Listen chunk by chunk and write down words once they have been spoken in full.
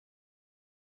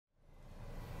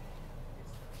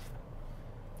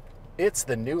It's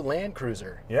the new Land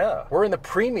Cruiser. Yeah. We're in the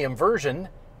premium version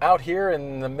out here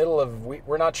in the middle of,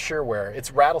 we're not sure where.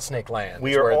 It's Rattlesnake Land.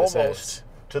 We are almost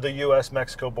to the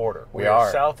U.S.-Mexico border. We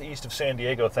are southeast of San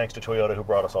Diego, thanks to Toyota, who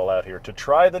brought us all out here to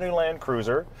try the new Land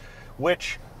Cruiser,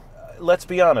 which, let's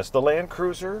be honest, the Land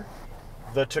Cruiser,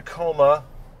 the Tacoma,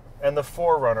 and the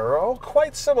 4Runner are all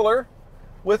quite similar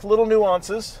with little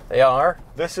nuances. They are.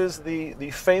 This is the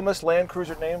famous Land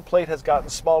Cruiser nameplate has gotten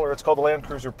smaller. It's called the Land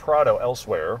Cruiser Prado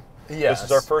elsewhere. Yes. This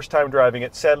is our first time driving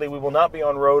it. Sadly, we will not be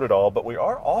on road at all, but we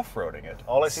are off-roading it.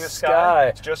 All I see is sky.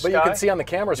 It's just but sky. you can see on the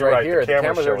cameras right here, the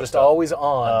cameras are just always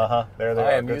on. There they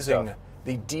are. I am using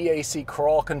the DAC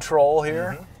crawl control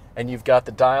here, and you've got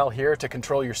the dial here to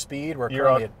control your speed. We're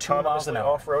currently at 2 miles an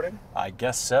hour. Off-roading? I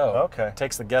guess so. Okay.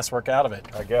 Takes the guesswork out of it.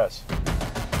 I guess.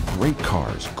 Great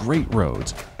cars, great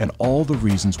roads, and all the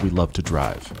reasons we love to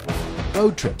drive.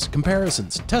 Road trips,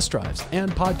 comparisons, test drives, and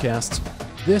podcasts.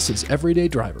 This is Everyday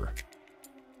Driver.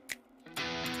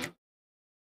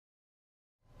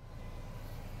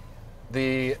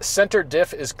 The center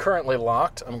diff is currently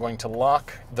locked. I'm going to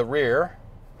lock the rear,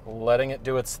 letting it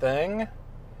do its thing.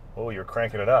 Oh, you're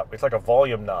cranking it up. It's like a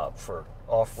volume knob for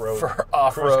off-road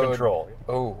cruise control.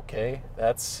 Oh, okay.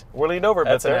 We're leaned over a bit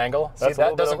there. That's an angle. See,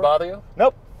 that doesn't bother you?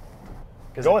 Nope.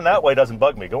 Going that way doesn't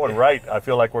bug me. Going right, I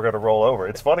feel like we're going to roll over.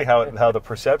 It's funny how the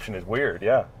perception is weird,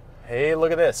 yeah. Hey,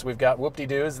 look at this. We've got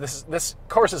whoop-de-doos. This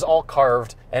course is all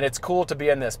carved, and it's cool to be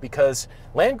in this because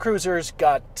Land Cruisers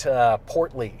got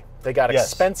portly. They got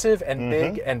expensive and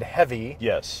big and heavy.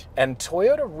 Yes. And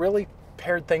Toyota really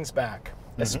pared things back,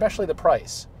 especially the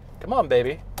price. Come on,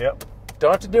 baby. Yep.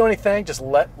 Don't have to do anything. Just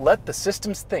let the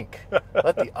systems think.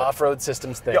 Let the off-road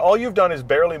systems think. Yeah, all you've done is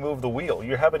barely move the wheel.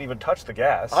 You haven't even touched the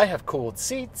gas. I have cooled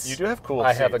seats. You do have cooled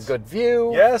seats. I have a good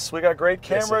view. Yes, we got great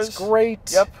cameras. This is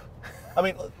great. Yep. I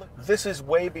mean, this is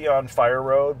way beyond fire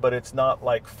road, but it's not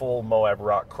like full Moab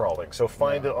rock crawling. So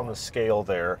find it on the scale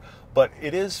there. But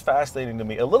it is fascinating to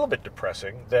me, a little bit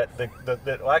depressing, that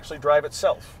it'll actually drive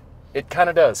itself. It kind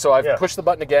of does. So I've pushed the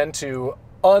button again to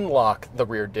unlock the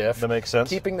rear diff. That makes sense.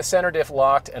 Keeping the center diff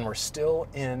locked, and we're still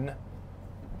in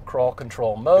crawl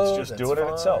control mode. It's just doing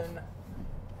it itself.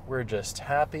 We're just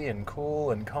happy and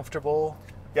cool and comfortable.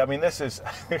 Yeah, I mean, this is...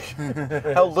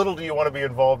 how little do you want to be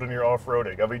involved in your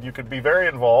off-roading? I mean, you could be very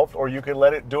involved, or you could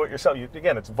let it do it yourself.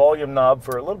 Again, it's volume knob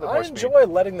for a little bit more speed. I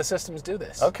enjoy letting the systems do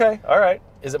this. Okay, all right.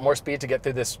 Is it more speed to get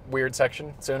through this weird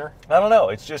section sooner? I don't know.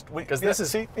 It's just... Because this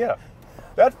is...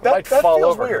 That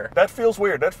feels weird. Here. That feels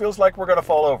weird. That feels like we're going to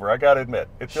fall over. I got to admit,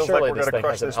 it feels Surely like we're going to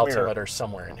crush this mirror. An altimeter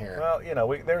somewhere in here. Well, you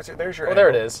know, there's your. Oh, there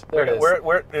it is. There it is.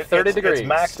 30 degrees. It's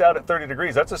maxed out at 30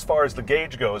 degrees. That's as far as the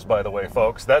gauge goes, by the way,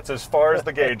 folks. That's as far as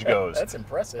the gauge goes. That's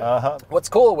impressive. What's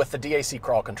cool with the DAC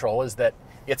crawl control is that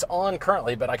it's on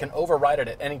currently, but I can override it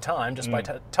at any time just by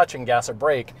touching gas or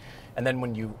brake, and then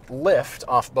when you lift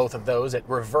off both of those, it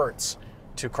reverts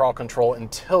to crawl control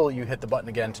until you hit the button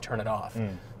again to turn it off.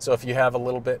 So if you have a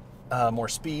little bit more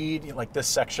speed, like this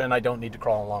section, I don't need to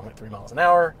crawl along at 3 miles an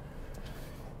hour.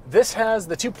 This has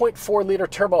the 2.4 liter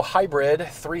turbo hybrid,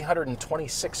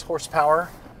 326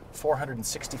 horsepower,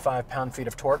 465 pound-feet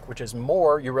of torque, which is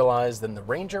more, you realize, than the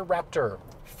Ranger Raptor.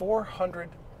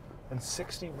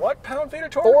 460 what pound-feet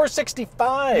of torque?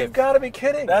 465. You've got to be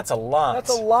kidding. That's a lot. That's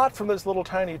a lot from this little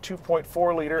tiny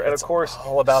 2.4 liter, and of course,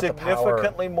 all about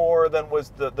significantly more than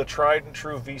was the tried and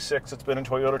true V6 that's been in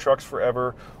Toyota trucks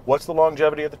forever. What's the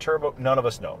longevity of the turbo? None of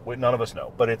us know. None of us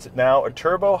know. But it's now a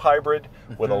turbo hybrid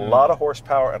with a lot of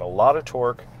horsepower and a lot of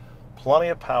torque, plenty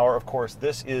of power. Of course,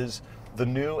 this is the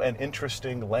new and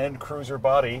interesting Land Cruiser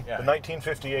body. The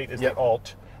 1958 is the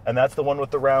Alt, and that's the one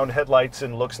with the round headlights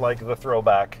and looks like the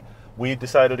throwback. We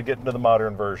decided to get into the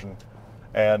modern version,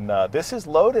 and this is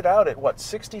loaded out at what,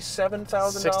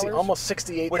 $67,000? Almost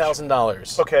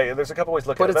 $68,000. Okay, there's a couple ways to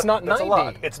look at it. But it's not 90. That's a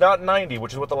lot. It's not 90,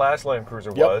 which is what the last Land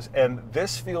Cruiser was, and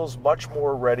this feels much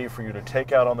more ready for you to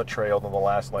take out on the trail than the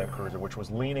last Land Cruiser, which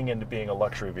was leaning into being a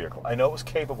luxury vehicle. I know it was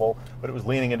capable, but it was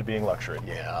leaning into being luxury.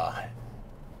 Yeah.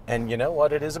 And you know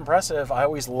what? It is impressive. I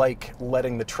always like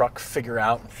letting the truck figure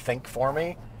out and think for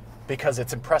me, because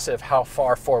it's impressive how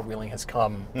far four-wheeling has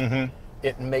come.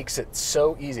 It makes it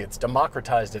so easy. It's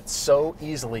democratized it so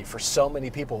easily for so many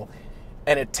people,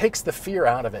 and it takes the fear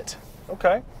out of it.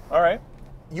 Okay, all right.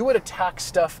 You would attack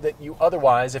stuff that you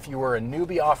otherwise, if you were a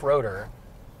newbie off-roader,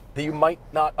 that you might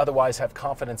not otherwise have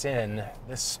confidence in.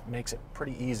 This makes it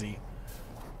pretty easy.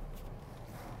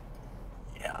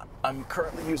 Yeah, I'm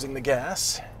currently using the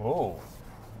gas. Oh,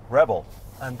 Rebel.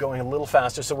 I'm going a little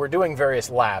faster, so we're doing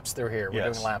various laps through here.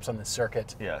 We're doing laps on this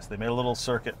circuit. Yes, they made a little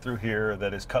circuit through here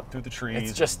that is cut through the trees.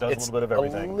 It's just does a little bit of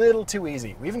everything. A little too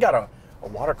easy. We even got a a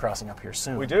water crossing up here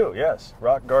soon. We do, yes.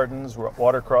 Rock gardens,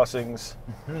 water crossings.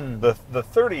 The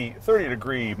 30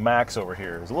 degree max over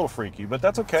here is a little freaky, but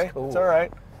that's okay. Cool. It's all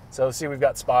right. So see, we've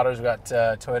got spotters. We've got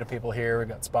Toyota people here. We've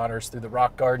got spotters through the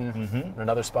rock garden, and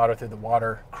another spotter through the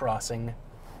water crossing.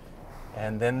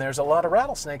 And then there's a lot of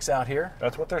rattlesnakes out here.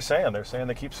 That's what they're saying. They're saying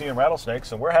they keep seeing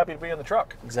rattlesnakes, and we're happy to be in the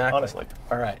truck. Exactly. Honestly.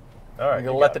 All right. All right. I'm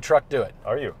going to let the truck do it.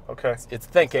 Are you? Okay. It's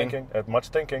thinking. Much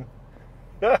thinking.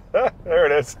 There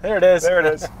it is. There it is. There it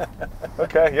is.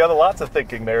 Okay. Yeah, lots of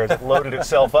thinking there as it loaded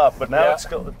itself up, but now it's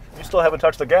still, you still haven't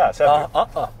touched the gas, have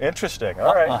you? Interesting.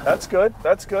 All right. That's good.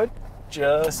 That's good.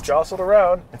 Just Jostled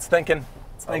around. It's thinking.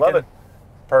 It's thinking. I love it.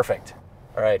 Perfect.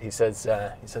 All right. He says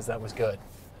that was good.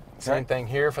 Same thing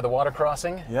here for the water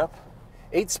crossing. Yep.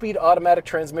 8-speed automatic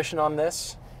transmission on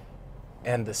this,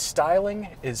 and the styling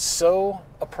is so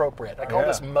appropriate. I call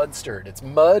this mudstard. It's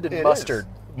mud and mustard.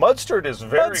 Mudstard is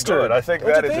very good. I think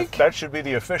that should be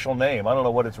the official name. I don't know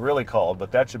what it's really called,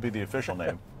 but that should be the official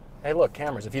name. Hey, look,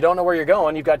 cameras. If you don't know where you're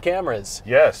going, you've got cameras.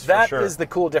 Yes, that for sure. is the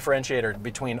cool differentiator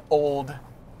between old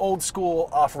school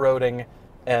off-roading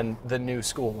and the new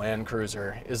school Land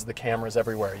Cruiser. Is the cameras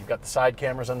everywhere. You've got the side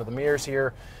cameras under the mirrors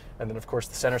here, and then of course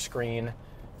the center screen.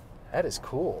 That is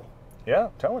cool. Yeah,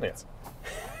 I'm telling you.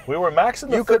 We were maxing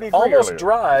the 30 You could almost earlier.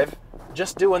 drive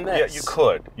just doing this. Yeah, you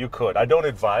could. You could. I don't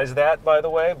advise that, by the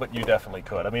way, but you definitely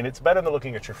could. I mean, it's better than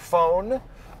looking at your phone,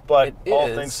 but all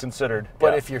things considered.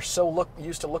 But if you're so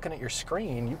used to looking at your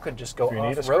screen, you could just go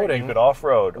off-roading. You could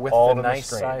off-road with all the in nice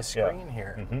the size screen Yeah.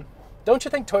 here. Don't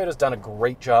you think Toyota's done a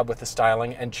great job with the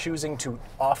styling and choosing to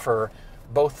offer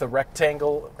both the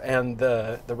rectangle and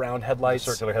the round headlights?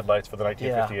 Circular headlights for the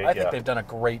 1958. Yeah, I think they've done a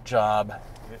great job.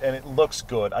 And it looks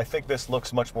good. I think this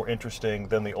looks much more interesting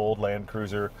than the old Land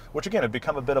Cruiser, which again had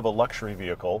become a bit of a luxury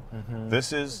vehicle.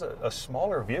 This is a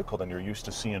smaller vehicle than you're used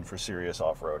to seeing for serious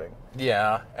off-roading.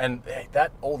 Yeah, and hey,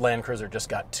 that old Land Cruiser just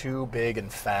got too big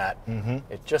and fat.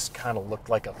 It just kind of looked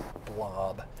like a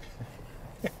blob.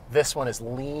 This one is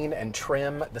lean and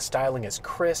trim. The styling is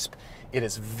crisp. It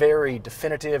is very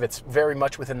definitive. It's very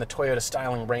much within the Toyota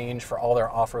styling range for all their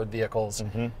off-road vehicles,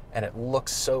 and it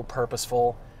looks so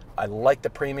purposeful. I like the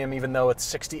premium, even though it's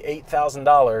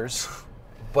 $68,000,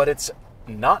 but it's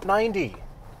not $90,000.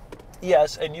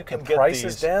 Yes, and you can The get price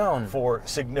these is down for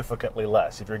significantly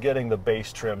less. If you're getting the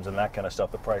base trims and that kind of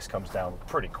stuff, the price comes down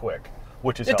pretty quick,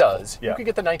 which is helpful. does. Yeah. You could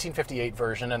get the 1958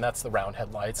 version, and that's the round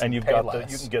headlights. And you've pay got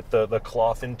less. you can get the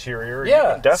cloth interior. Yeah,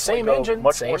 you can definitely same go engine,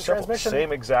 much same more simple, transmission.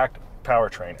 same exact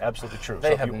powertrain. Absolutely true.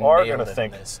 They so have if you are nailed going to it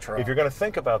think, in this truck. if you're going to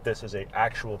think about this as a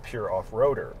actual pure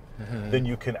off-roader, then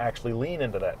you can actually lean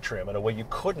into that trim in a way you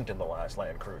couldn't in the last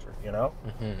Land Cruiser. You know,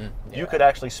 you could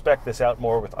actually spec this out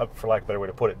more with, for lack of a better way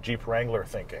to put it, Jeep Wrangler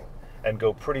thinking, and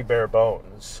go pretty bare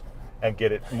bones and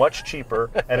get it much cheaper,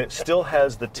 and it still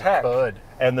has the tech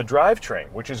and the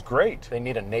drivetrain, which is great. They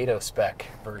need a NATO spec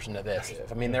version of this.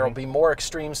 I mean, there will be more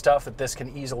extreme stuff that this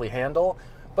can easily handle,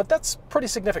 but that's pretty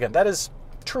significant. That is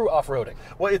true off-roading.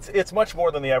 Well, it's much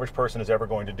more than the average person is ever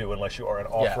going to do unless you are an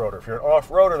off-roader. If you're an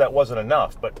off-roader, that wasn't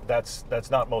enough, but that's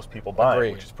not most people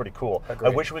buying, which is pretty cool. I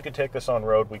wish we could take this on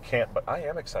road. We can't, but I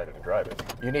am excited to drive it.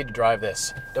 You need to drive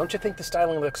this. Don't you think the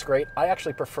styling looks great? I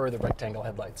actually prefer the rectangle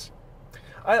headlights.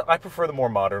 I prefer the more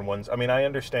modern ones. I mean, I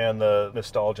understand the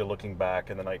nostalgia looking back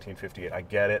in the 1958. I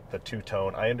get it, the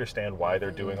two-tone. I understand why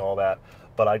they're doing all that,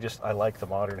 but I like the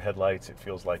modern headlights. It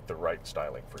feels like the right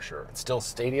styling for sure. It's still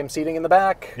stadium seating in the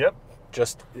back. Yep.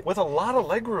 Just with a lot of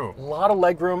legroom. A lot of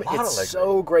legroom. It's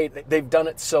so great. They've done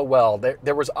it so well.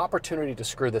 There was opportunity to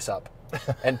screw this up,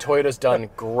 and Toyota's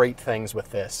done great things with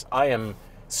this. I am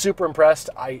super impressed.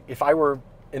 If I were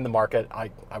in the market, I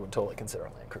would totally consider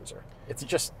a Land Cruiser. It's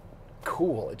just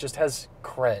cool. It just has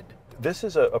cred. This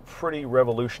is a pretty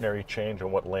revolutionary change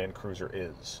on what Land Cruiser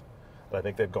is. And I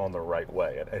think they've gone the right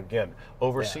way. And again,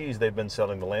 overseas they've been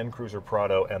selling the Land Cruiser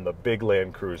Prado and the big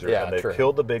Land Cruiser, and they've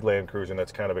killed the big Land Cruiser, and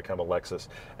that's kind of become a Lexus.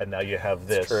 And now you have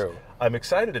this. True. I'm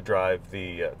excited to drive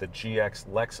the GX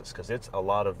Lexus because it's a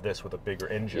lot of this with a bigger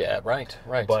engine. Yeah, right.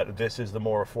 But this is the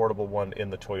more affordable one in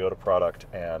the Toyota product,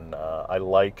 and I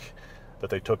like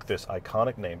that they took this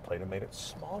iconic nameplate and made it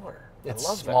smaller. It's I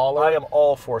love smaller. That. I am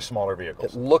all for smaller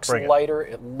vehicles. It looks lighter.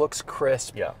 It looks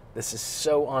crisp. Yeah. This is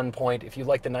so on point. If you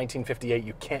like the 1958,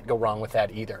 you can't go wrong with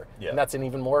that either. Yeah. And that's an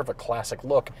even more of a classic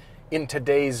look. In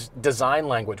today's design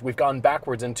language, we've gone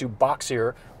backwards into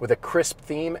boxier with a crisp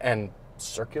theme and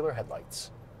circular headlights.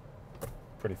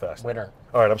 Pretty fast. Winner.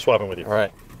 All right, I'm swapping with you. All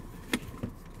right.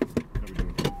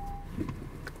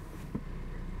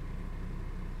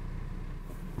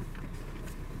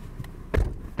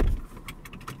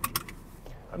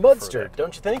 Mudstard,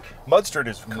 don't you think? Mudstard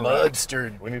is correct.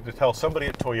 Mudstard. We need to tell somebody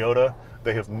at Toyota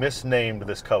they have misnamed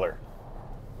this color.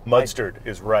 Mudstard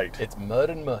is right. It's mud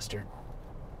and mustard.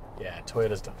 Yeah,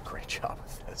 Toyota's done a great job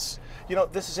with this. You know,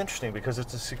 this is interesting because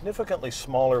it's a significantly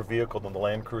smaller vehicle than the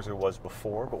Land Cruiser was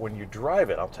before, but when you drive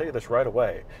it, I'll tell you this right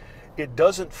away, it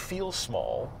doesn't feel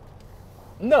small.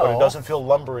 No. But it doesn't feel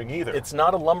lumbering either. It's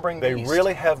not a lumbering They beast.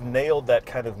 really have nailed that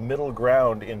kind of middle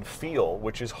ground in feel,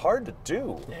 which is hard to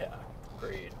do. Yeah,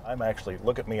 agreed. I'm actually,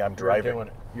 look at me, I'm driving. Doing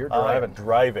it. You're driving. I'm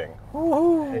driving.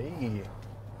 Woohoo. Hey.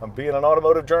 I'm being an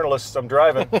automotive journalist. I'm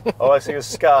driving. All I see is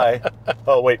sky.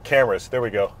 Oh, wait, cameras. There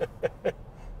we go.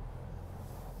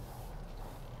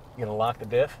 You gonna lock the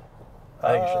diff?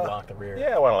 I think you should lock the rear.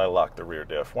 Yeah, why don't I lock the rear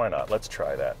diff? Why not? Let's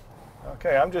try that.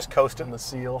 Okay, I'm just coasting. And the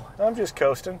seal. I'm just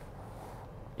coasting.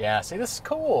 Yeah, see, this is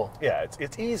cool. Yeah,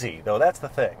 it's easy though. That's the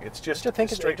thing. It's just Don't you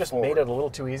think they just made it a little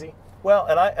too easy? Well,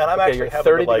 and I'm Okay, actually you're having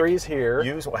 30 to, like, degrees here.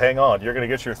 Hang on, you're going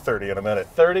to get your 30 in a minute.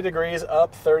 30 degrees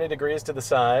up, 30 degrees to the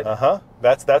side.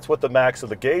 That's what the max of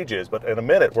the gauge is. But in a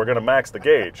minute, we're going to max the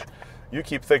gauge. You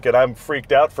keep thinking I'm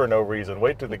freaked out for no reason.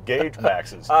 Wait till the gauge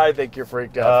maxes. I think you're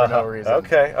freaked out for no reason.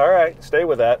 Okay, all right, stay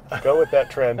with that. Go with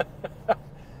that trend.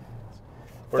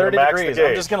 We're 30 gonna max degrees. The gauge.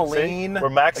 I'm just going to lean. We're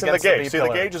maxing the against gauge. See, the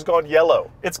B-pillar. gauge has gone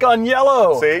yellow. It's gone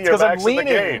yellow. See, It's you're 'cause I'm maxing the leaning.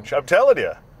 gauge. I'm telling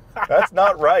you, that's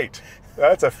not right.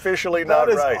 That's officially not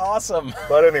That is right. awesome.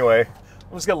 But anyway,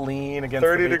 I'm just going to lean against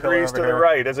 30 the B-pillar degrees over to the here.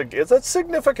 right that's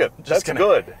significant. Just That's gonna-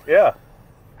 good. Yeah.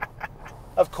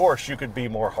 Of course, you could be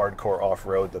more hardcore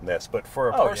off-road than this, but for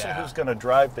a person yeah. who's going to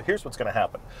drive, here's what's going to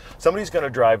happen. Somebody's going to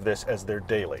drive this as their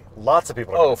daily. Lots of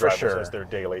people are going to for drive sure. this as their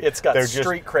daily. It's got They're just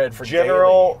street cred for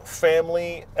general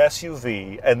family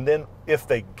SUV, and then if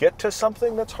they get to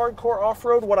something that's hardcore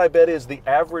off-road, what I bet is the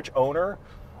average owner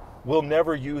will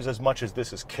never use as much as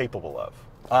this is capable of.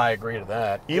 I agree to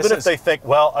that. Even This if is they think,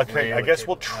 well, okay, I really guess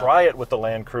we'll capable, try it with the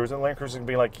Land Cruiser, and the Land Cruiser can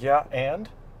be like, yeah, and?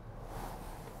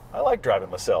 I like driving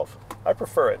myself. I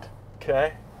prefer it.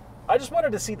 Okay. I just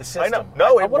wanted to see the system. I know.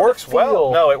 No, I it wanted to works well.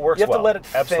 feel- No, it works You have well. to let it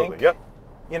Absolutely. think. Yep.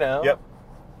 You know? Yep.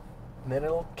 And then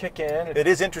it'll kick in. It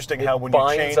is interesting it how when you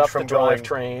binds change up from the going,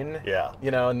 drivetrain. Yeah.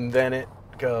 You know, and then it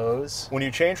goes. when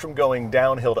you change from going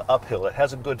downhill to uphill, it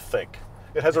has a good think.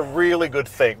 It has a really good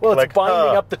think. Well, it's like,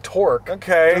 binding up the torque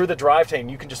okay. through the drivetrain.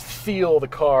 You can just feel the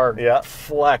car Yeah.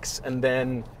 flex, and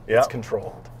then Yeah. it's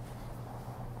controlled.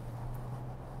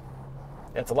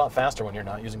 It's a lot faster when you're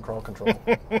not using crawl control.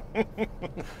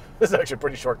 This is actually a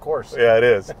pretty short course. Yeah, it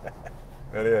is.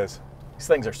 It is. These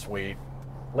things are sweet.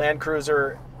 Land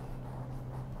Cruiser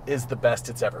is the best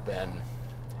it's ever been.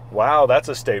 Wow, that's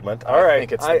a statement. All right. I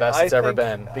think it's the best it's ever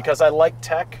been because I like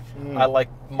tech, I like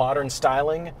modern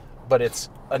styling, but it's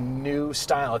a new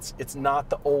style. It's not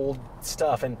the old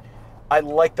stuff, and I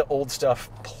like the old stuff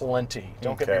plenty.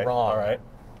 Don't get me Okay, wrong. all right.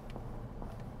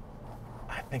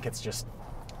 I think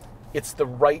it's the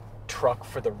right truck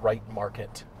for the right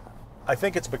market. I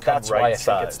think it's become That's right why I size.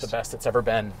 think it's the best it's ever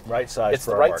been. Right size It's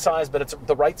for the our right market. size, but it's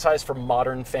the right size for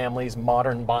modern families,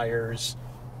 modern buyers.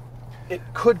 It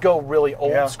could go really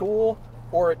old Yeah. school,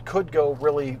 or it could go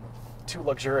really too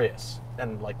luxurious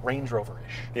and like Range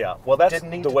Rover-ish. Yeah, well, that's Didn't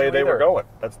need the to way do they were either. going.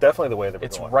 That's definitely the way they were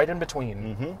It's going. right in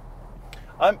between. Mm-hmm.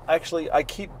 I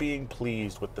keep being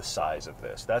pleased with the size of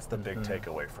this. That's the big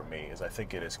takeaway for me, is I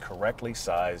think it is correctly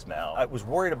sized now. I was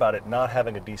worried about it not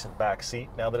having a decent back seat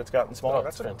now that it's gotten smaller. Oh,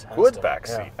 That's it's a fantastic. good back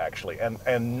Yeah. seat, actually,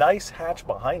 and nice hatch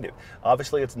behind it.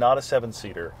 Obviously, it's not a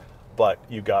 7-seater, but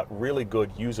you got really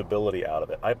good usability out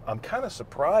of it. I'm kind of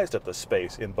surprised at the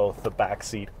space in both the back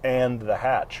seat and the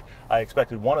hatch. I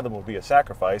expected one of them would be a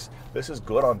sacrifice. This is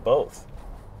good on both.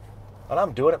 And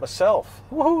I'm doing it myself.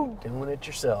 Woohoo! Doing it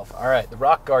yourself. All right, the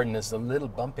rock garden is a little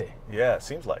bumpy. Yeah, it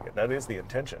seems like it. That is the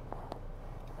intention.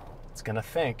 It's gonna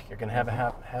think. You're gonna have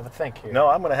a think here. No,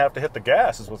 I'm going to have to hit the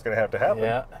gas is what's going to have to happen.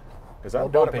 Yeah. Because I'm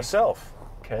Little doing it bumpy. myself.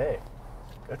 Okay.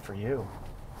 Good for you.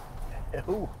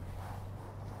 Ooh.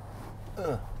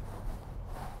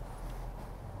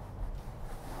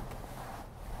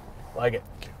 Like it.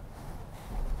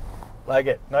 Like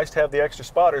it. Nice to have the extra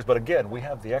spotters, but again, we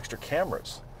have the extra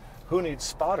cameras. Who needs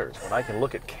spotters when I can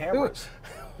look at cameras?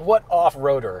 What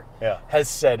off-roader Yeah. has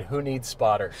said who needs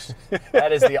spotters?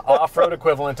 That is the off-road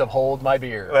equivalent of hold my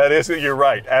beer. That is, you're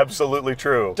right. Absolutely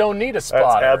true. Don't need a That's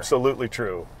spotter. absolutely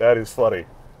true. That is funny.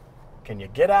 Can you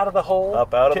get out of the hole?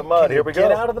 Up out of the mud. Can Here you we go.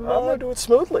 Get out of the I'm going mud. to do it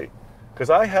smoothly because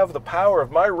I have the power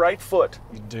of my right foot.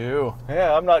 You do.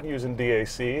 Yeah, I'm not using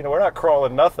DAC. And we're not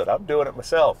crawling nothing. I'm doing it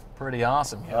myself. Pretty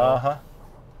awesome. You know? Uh-huh.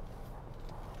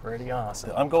 Pretty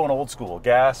awesome. I'm going old school.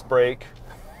 Gas, brake.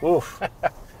 Oof.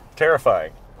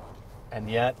 Terrifying. And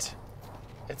yet,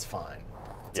 it's fine.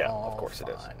 It's Yeah, all of course it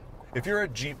is. fine. If you're a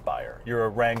Jeep buyer, you're a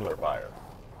Wrangler buyer,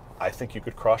 I think you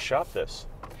could cross-shop this.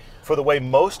 For the way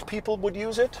most people would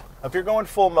use it, if you're going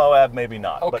full Moab, maybe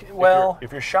not. Okay, but well,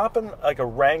 if you're shopping like a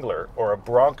Wrangler or a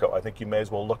Bronco, I think you may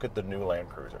as well look at the new Land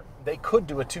Cruiser. they could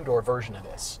do a two-door version of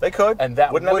this. They could. And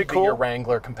that Wouldn't would that be be cool? your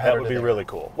Wrangler competitor. That would be there. really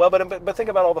cool. Well, but think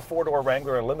about all the four-door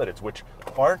Wrangler Unlimiteds, which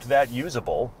aren't that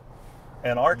usable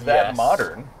and aren't that Yes.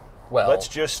 modern. Well, Let's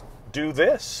just do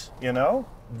this, you know?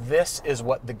 this is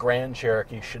what the Grand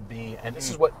Cherokee should be, and this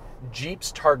is what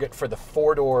Jeep's target for the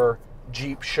four-door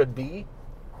Jeep should be.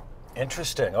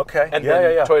 Interesting. Okay. And yeah,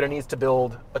 then yeah. Toyota needs to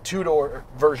build a two-door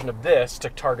version of this to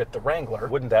target the Wrangler.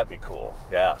 Wouldn't that be cool?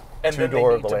 Yeah. And then they Two-door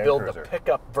need of the to Land build Cruiser. the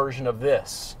pickup version of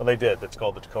this. Well, they did. That's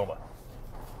called the Tacoma.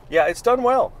 Yeah, it's done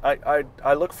well.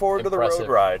 I look forward to the Impressive.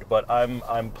 road ride, but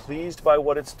I'm pleased by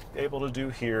what it's able to do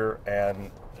here,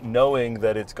 and knowing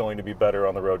that it's going to be better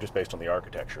on the road just based on the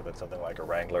architecture than something like a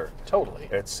Wrangler. Totally.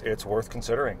 It's worth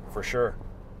considering for sure.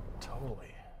 Totally.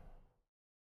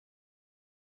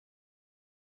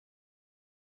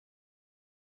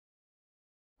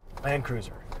 Land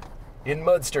Cruiser. In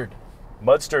mustard.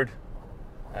 Mudstard,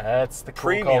 That's the cool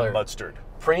premium color. mudstard.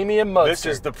 Premium mustard. This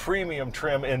is the premium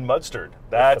trim in mudstard.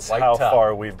 That's white how top.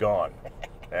 far we've gone.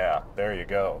 Yeah, there you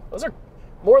go. Those are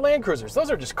more Land Cruisers.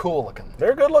 Those are just cool looking.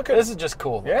 They're good looking. This is just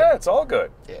cool looking. Yeah, it's all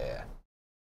good. Yeah.